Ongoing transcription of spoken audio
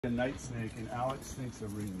A night snake and Alex thinks a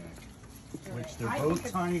ringneck, which they're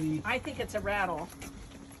both tiny. I think it's a rattle.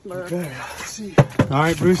 Okay, let's see. All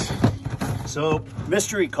right, Bruce. So,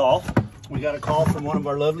 mystery call. We got a call from one of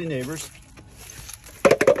our lovely neighbors.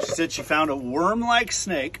 She said she found a worm-like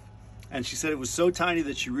snake, and she said it was so tiny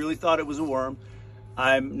that she really thought it was a worm.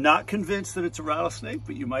 I'm not convinced that it's a rattlesnake,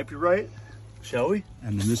 but you might be right. Shall we?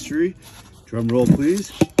 And the mystery, drum roll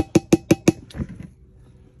please.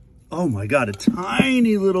 Oh my God, a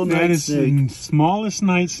tiny little night snake. That is the smallest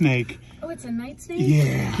night snake. Oh, it's a night snake?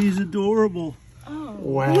 Yeah. He's adorable. Oh.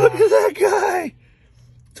 Wow. Look at that guy.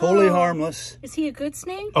 Totally harmless. Is he a good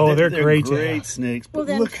snake? Oh, they're great. Great snakes. But Well,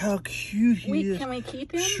 then, look how cute he is. Can we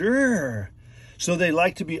keep him? Sure. So they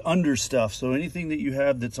like to be under stuff. So anything that you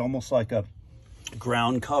have that's almost like a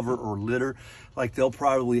ground cover or litter, like they'll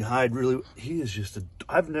probably hide really. He is just a,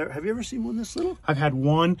 have you ever seen one this little? I've had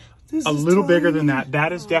one This a is little bigger tiny. than that.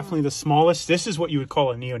 That is definitely the smallest. This is what you would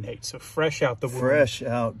call a neonate. So fresh out the womb. Fresh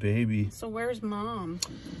out, baby. So where's Mom?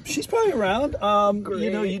 She's probably around. You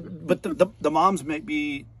know, but the moms may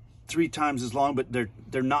be 3 times as long, but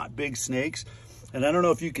they're not big snakes. And I don't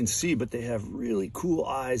know if you can see, but they have really cool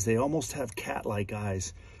eyes. They almost have cat-like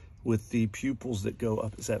eyes with the pupils that go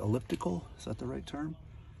up. Is that elliptical? Is that the right term?